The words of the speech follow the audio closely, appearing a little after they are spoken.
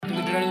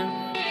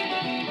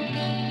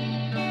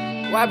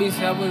Why be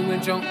selfish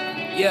with your,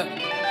 yeah.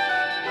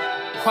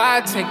 Why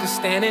I take the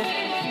standing,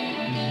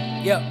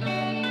 yeah.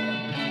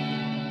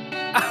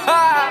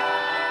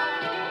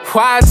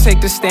 Why I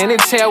take the standing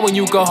tail when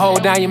you can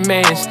hold down your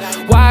mans?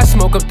 Why I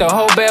smoke up the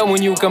whole bell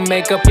when you can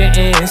make up your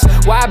ends?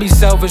 Why I be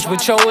selfish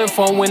with your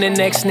info when the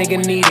next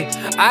nigga need it?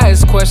 I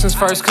ask questions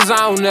first cause I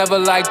don't never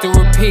like to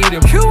repeat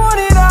them. You want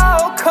it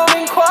all, come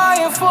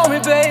inquire for me,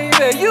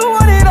 baby. You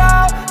want it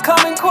all,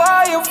 come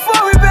inquire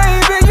for me,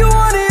 baby. You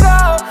want it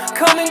all,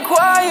 come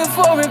inquire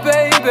for me,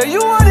 baby.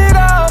 You want it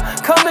all,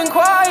 come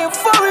inquire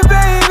for me,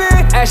 baby.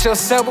 Ask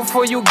yourself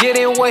before you get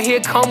in what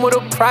here come with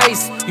a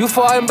price. You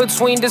fall in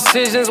between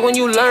decisions when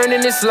you learn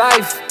in this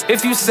life.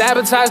 If you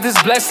sabotage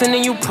this blessing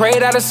and you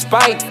prayed out of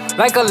spite,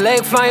 like a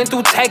leg flying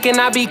through tech and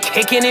I be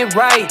kicking it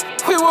right.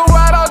 We would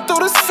ride all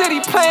through the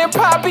city playing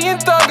Poppy and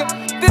Thugger.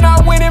 Then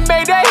I went and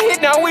made that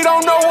hit, now we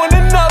don't know one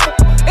another.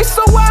 It's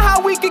so wild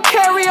how we can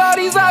carry all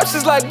these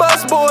options like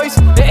bus boys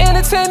and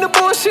entertain the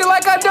bullshit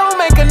like I don't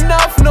make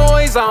enough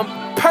noise. I'm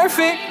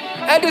perfect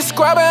at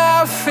describing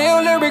how I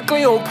feel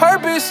lyrically on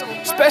purpose,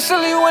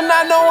 especially when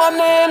I know I'm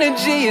the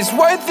energy, it's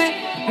worth it.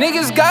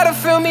 Niggas gotta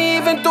feel me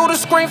even through the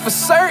screen for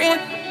certain.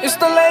 It's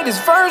the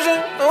latest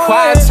version.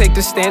 Why I take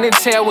the standing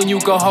tail when you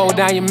can hold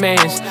down your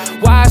mans?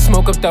 Why I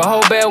smoke up the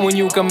whole bell when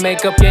you can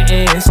make up your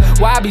ends?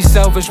 Why I be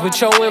selfish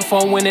with your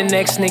info when the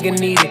next nigga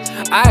need it?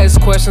 I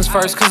ask questions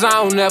first cause I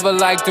don't never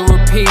like to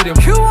repeat them.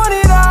 You want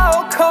it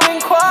all, come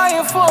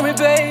inquire for me,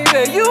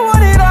 baby. You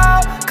want it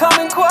all, come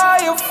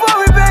inquire for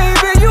me,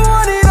 baby. You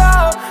want it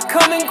all,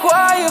 come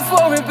inquire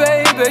for me,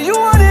 baby. You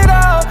want it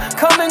all,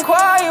 come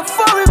inquire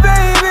for me,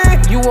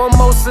 baby. You want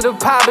most of the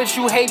pie, but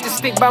you hate to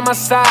stick by my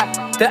side.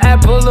 The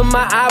apple of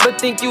my eye, but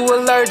think you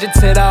allergic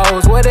to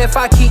those. What if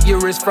I keep your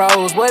wrist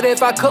froze? What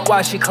if I cook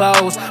while she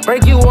close?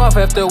 Break you off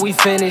after we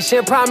finish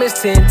and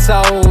promise 10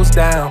 toes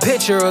down.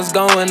 Picture us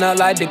going up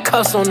like the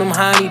cuffs on them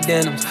honey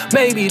denims.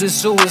 Maybe the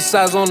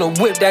suicides on the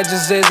whip that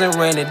just isn't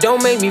rented.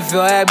 Don't make me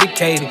feel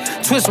abdicated.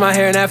 Twist my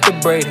hair and after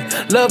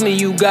braided. Love me,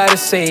 you gotta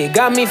say it.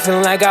 Got me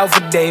feeling like out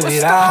for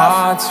David.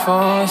 Hearts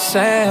for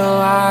sale,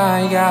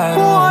 I got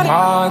them.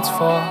 Hearts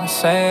for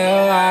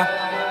sale,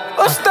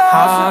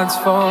 hearts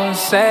for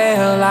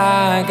sale,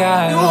 I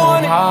got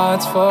them.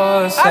 Hearts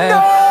for sale.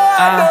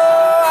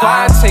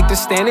 Why I take the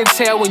standing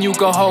tail when you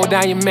can hold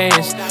down your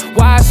mans?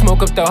 Why I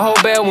smoke up the whole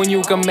bell when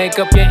you can make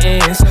up your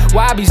ends?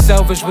 Why I be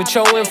selfish with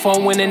your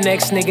info when the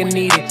next nigga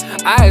need it?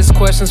 I ask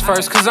questions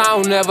first cause I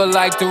don't never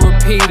like to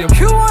repeat them.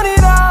 You want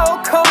it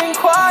all, come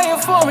inquire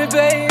for me,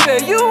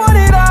 baby. You want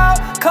it all,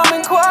 come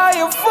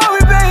inquire for me,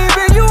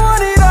 baby. You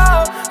want it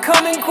all,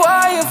 come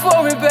inquire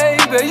for me,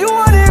 baby. You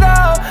want it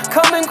all,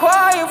 come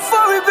inquire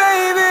for me,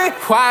 baby.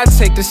 Why I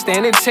take the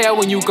standing tail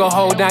when you can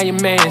hold down your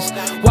mans?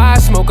 Why I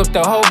smoke up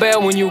the whole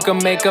bell when you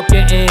can make up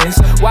your ends?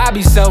 Why I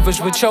be selfish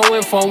with your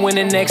info when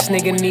the next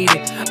nigga need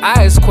it?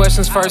 I ask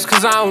questions first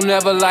cause I don't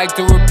never like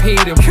to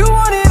repeat them. You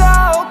want it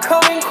all,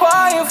 come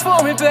inquire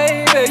for me,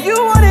 baby. You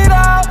want it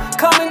all,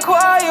 come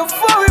inquire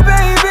for me,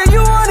 baby.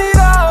 You want it